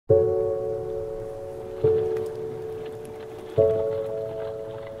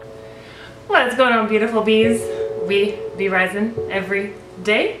What's going on, beautiful bees? We be rising every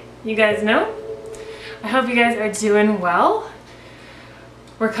day, you guys know. I hope you guys are doing well.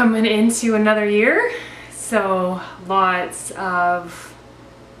 We're coming into another year, so lots of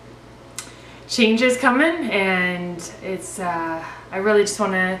changes coming, and it's I really just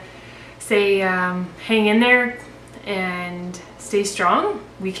want to say hang in there and stay strong.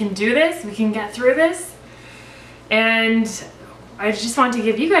 We can do this, we can get through this, and I just want to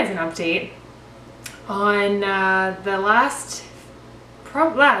give you guys an update on the last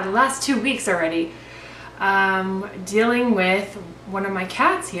 2 weeks already. Dealing with one of my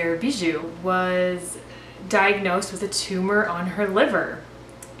cats here, Bijou, was diagnosed with a tumor on her liver.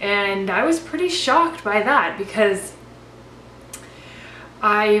 And I was pretty shocked by that because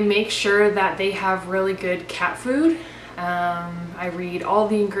I make sure that they have really good cat food. I read all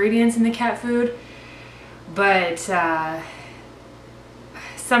the ingredients in the cat food, but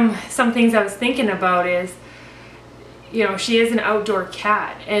some things I was thinking about is, you know, she is an outdoor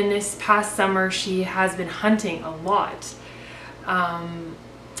cat, and this past summer she has been hunting a lot.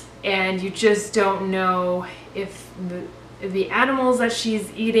 And you just don't know if the animals that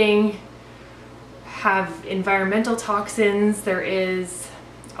she's eating have environmental toxins. There is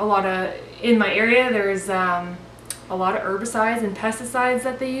a lot of, in my area, there's a lot of herbicides and pesticides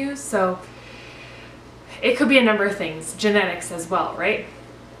that they use, so it could be a number of things, genetics as well, right?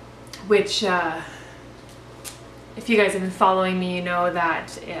 Which, if you guys have been following me, you know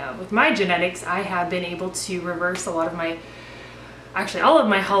that with my genetics, I have been able to reverse a lot of my, actually all of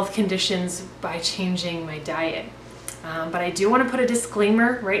my health conditions by changing my diet. But I do want to put a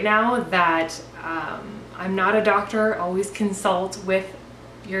disclaimer right now that I'm not a doctor. Always consult with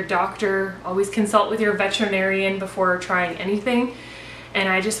your doctor, always consult with your veterinarian before trying anything. And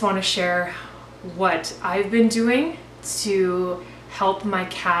I just want to share what I've been doing to help my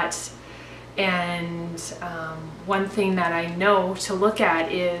cat. And one thing that I know to look at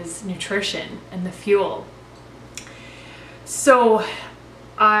is nutrition and the fuel. So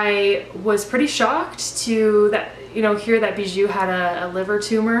I was pretty shocked to hear that Bijou had a liver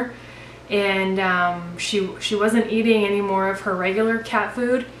tumor, and she wasn't eating any more of her regular cat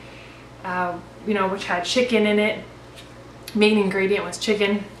food, which had chicken in it. Main ingredient was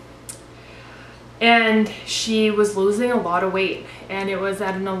chicken. And she was losing a lot of weight, and it was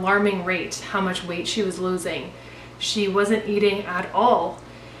at an alarming rate how much weight she was losing. She wasn't eating at all.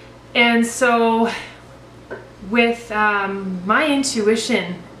 And so with my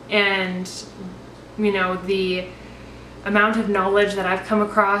intuition and the amount of knowledge that I've come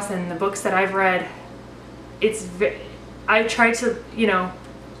across and the books that I've read, I tried to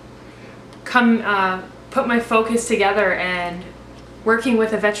put my focus together, and working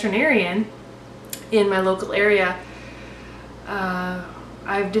with a veterinarian in my local area,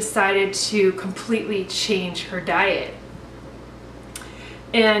 I've decided to completely change her diet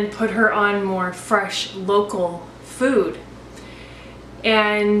and put her on more fresh local food.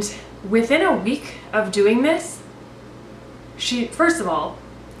 And within a week of doing this, first of all,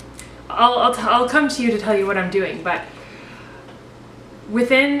 I'll come to you to tell you what I'm doing, but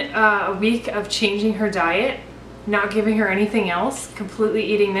within a week of changing her diet, not giving her anything else, completely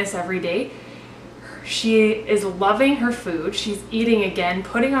eating this every day, she is loving her food, she's eating again,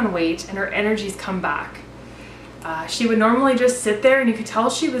 putting on weight, and her energy's come back. She would normally just sit there, and you could tell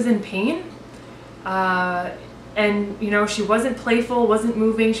she was in pain. And she wasn't playful, wasn't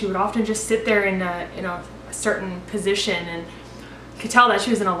moving. She would often just sit there in a certain position, and you could tell that she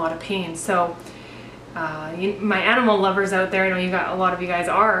was in a lot of pain. So my animal lovers out there, I know a lot of you guys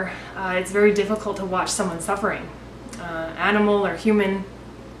are, it's very difficult to watch someone suffering, animal or human.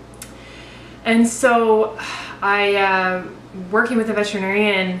 And so I, working with a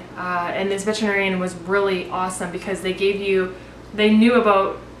veterinarian, and this veterinarian was really awesome because they knew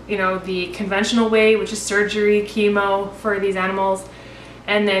about, the conventional way, which is surgery, chemo for these animals.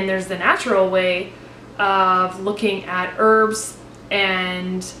 And then there's the natural way of looking at herbs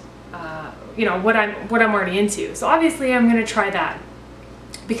and, what I'm already into. So obviously I'm going to try that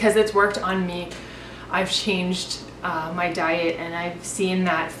because it's worked on me. I've changed my diet, and I've seen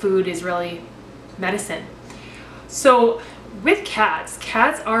that food is really medicine. So with cats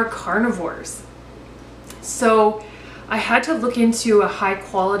are carnivores. So I had to look into a high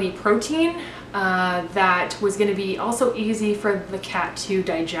quality protein that was going to be also easy for the cat to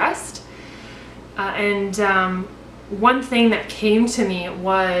digest. And one thing that came to me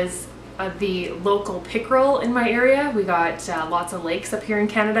was the local pickerel in my area. We got lots of lakes up here in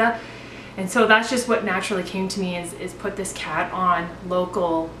Canada. And so that's just what naturally came to me is put this cat on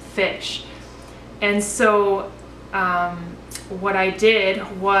local fish. And so what I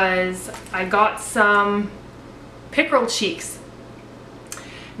did was I got some pickerel cheeks.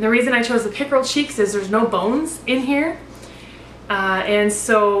 And the reason I chose the pickerel cheeks is there's no bones in here. And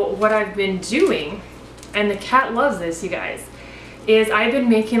so what I've been doing, and the cat loves this, you guys, is I've been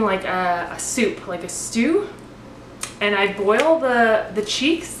making like a soup, like a stew. And I boil the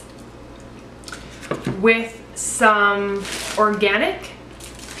cheeks with some organic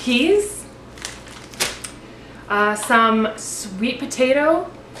peas, some sweet potato,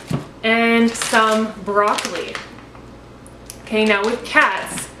 and some broccoli. Okay, now with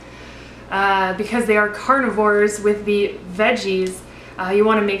cats, because they are carnivores with the veggies, you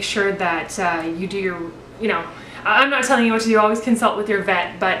want to make sure that you do your, I'm not telling you what to do, always consult with your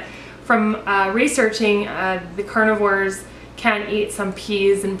vet, but from researching, the carnivores can eat some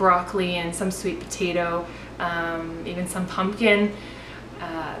peas and broccoli and some sweet potato, even some pumpkin,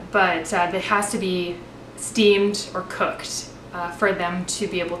 but it has to be steamed or cooked for them to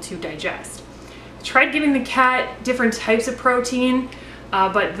be able to digest. I tried giving the cat different types of protein,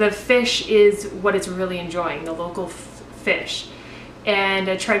 but the fish is what it's really enjoying, the local fish. And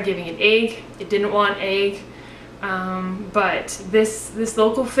I tried giving it egg. It didn't want egg, but this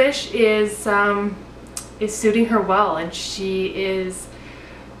local fish is suiting her well, and she is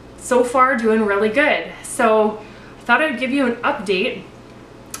so far doing really good. So I thought I'd give you an update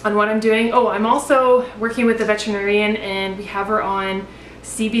on what I'm doing. Oh, I'm also working with the veterinarian, and we have her on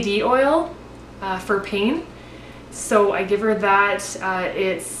CBD oil for pain. So I give her that.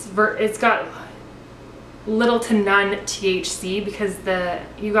 It's got little to none THC because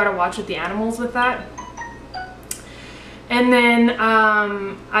you got to watch with the animals with that. And then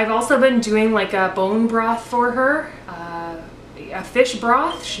I've also been doing like a bone broth for her, a fish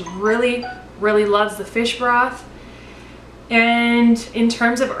broth. She really loves the fish broth. And in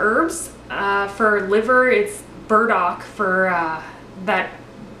terms of herbs, for liver, it's burdock for that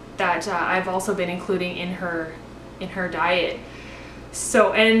I've also been including in her diet.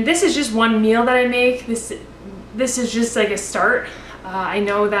 So, and this is just one meal that I make. This is just like a start. I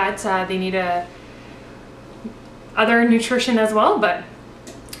know that they need other nutrition as well, but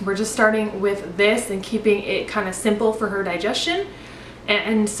we're just starting with this and keeping it kind of simple for her digestion.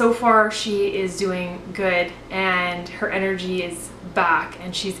 And so far she is doing good, and her energy is back,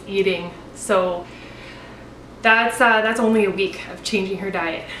 and she's eating. So that's only a week of changing her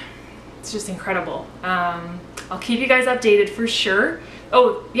diet. It's just incredible. I'll keep you guys updated for sure.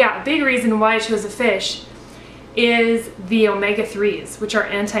 Oh yeah, a big reason why I chose a fish is the omega-3s, which are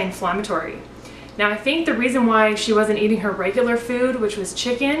anti-inflammatory. Now I think the reason why she wasn't eating her regular food, which was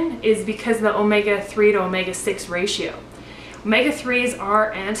chicken, is because of the omega-3 to omega-6 ratio. Omega-3s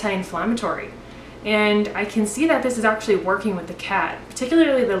are anti-inflammatory, and I can see that this is actually working with the cat,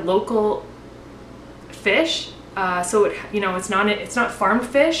 particularly the local fish. So it's not farmed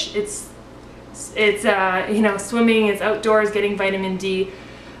fish. It's swimming, it's outdoors, getting vitamin D,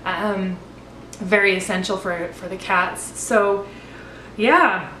 very essential for the cats. So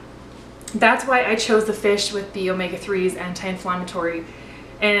yeah, that's why I chose the fish with the omega-3s, anti-inflammatory,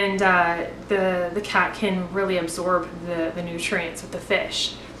 and the cat can really absorb the nutrients with the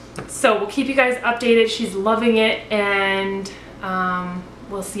fish. So we'll keep you guys updated. She's loving it, and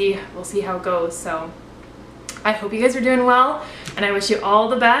we'll see how it goes. So I hope you guys are doing well, and I wish you all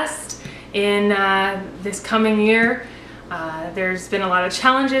the best in this coming year. There's been a lot of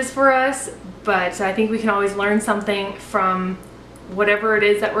challenges for us, but I think we can always learn something from whatever it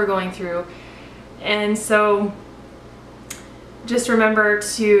is that we're going through. And so just remember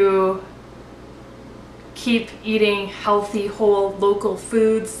to keep eating healthy, whole, local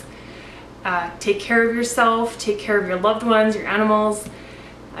foods. Take care of yourself, take care of your loved ones, your animals.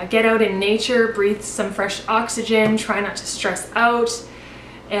 Get out in nature, breathe some fresh oxygen, try not to stress out.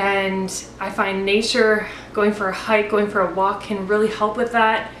 And I find nature, going for a hike, going for a walk can really help with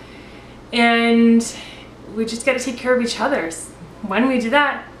that. And we just got to take care of each other. When we do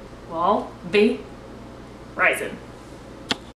that, we'll all be rising.